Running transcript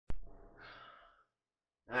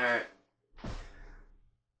Alright.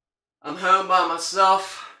 I'm home by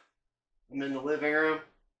myself. I'm in the living room.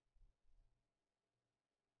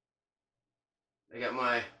 I got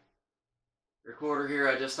my recorder here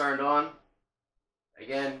I just turned on.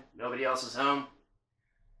 Again, nobody else is home.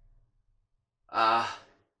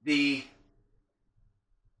 The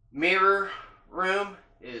mirror room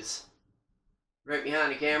is right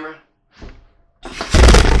behind the camera.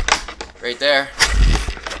 Right there.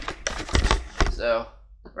 So,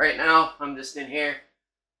 right now, I'm just in here.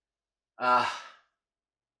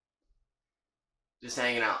 Just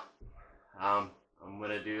hanging out. I'm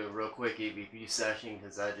gonna do a real quick EVP session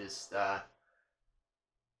because I just,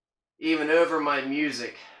 even over my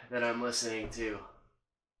music that I'm listening to,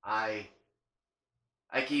 I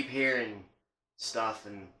keep hearing stuff,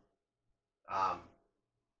 and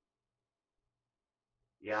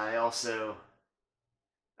yeah,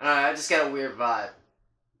 I just got a weird vibe.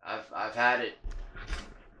 I've had it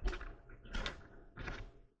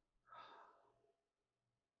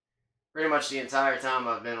pretty much the entire time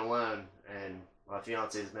I've been alone, and my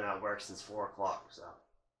fiance's been at work since 4 o'clock, so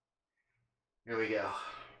here we go.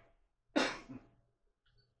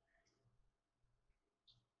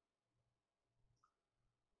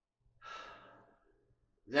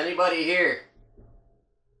 Is anybody here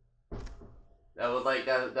that would like,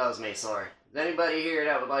 that was me, sorry. Is anybody here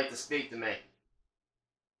that would like to speak to me?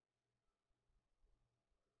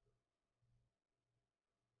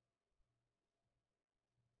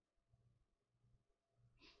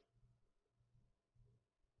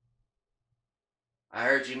 I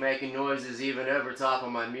heard you making noises even over top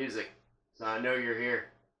of my music, so I know you're here.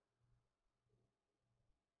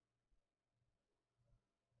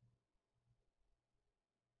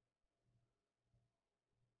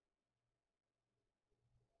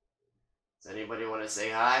 Does anybody want to say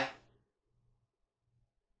hi?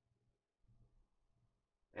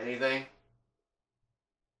 Anything?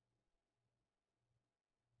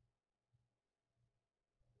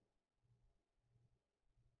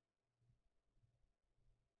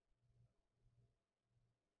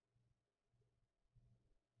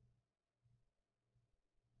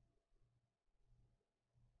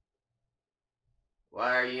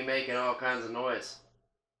 Why are you making all kinds of noise?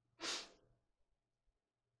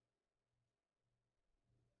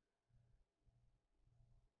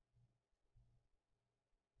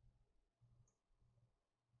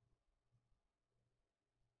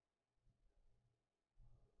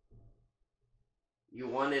 You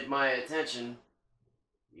wanted my attention.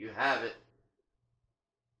 You have it.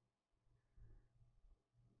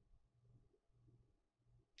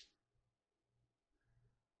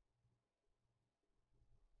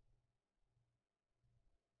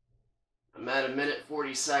 I'm at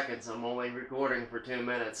 1:40. I'm only recording for 2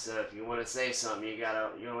 minutes, so if you want to say something, you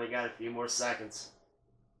only got a few more seconds.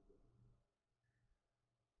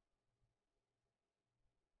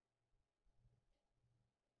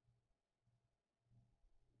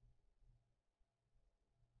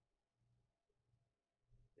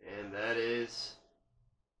 And that's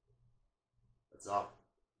all.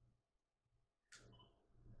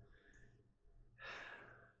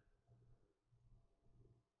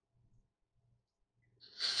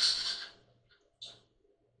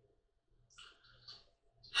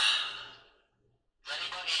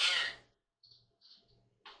 Anybody here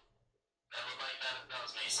that would like that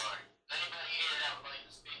was me, sorry. Anybody here that would like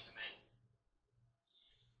to speak to me?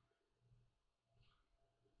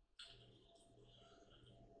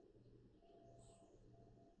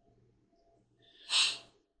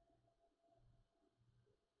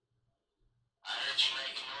 I heard you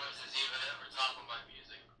making noises even over top of my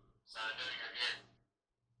music, so I know you're here.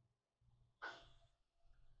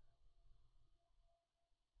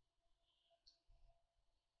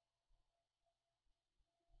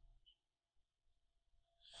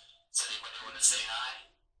 Does anybody want to say hi?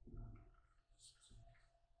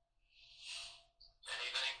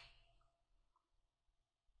 Anything?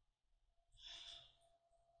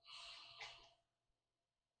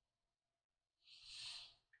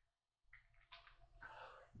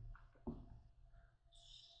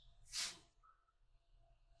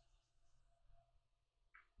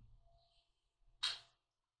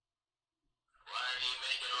 Why are you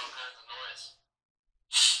making all kinds of noise?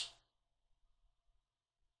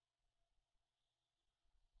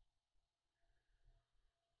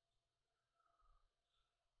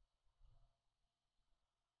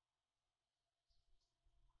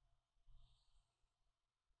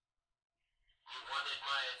 You wanted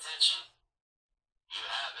my attention. You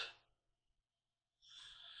have it.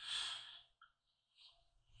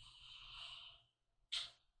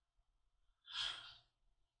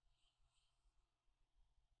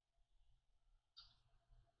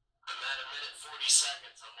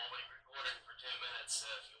 seconds. I'm only recording for 2 minutes. So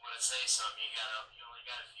if you want to say something, you only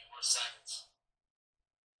got a few more seconds.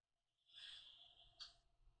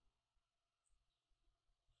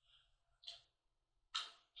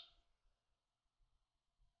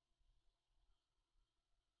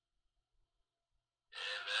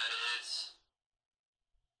 And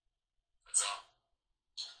that's all.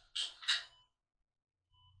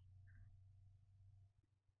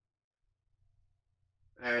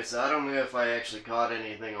 Alright, so I don't know if I actually caught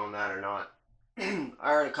anything on that or not. I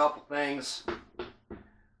heard a couple things.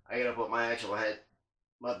 I gotta put my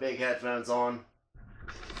my big headphones on.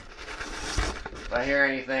 If I hear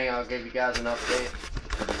anything, I'll give you guys an update.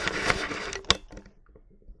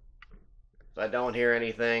 If I don't hear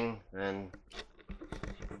anything, then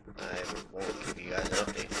I won't give you guys an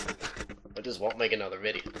update. I just won't make another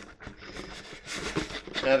video.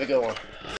 Have a good one.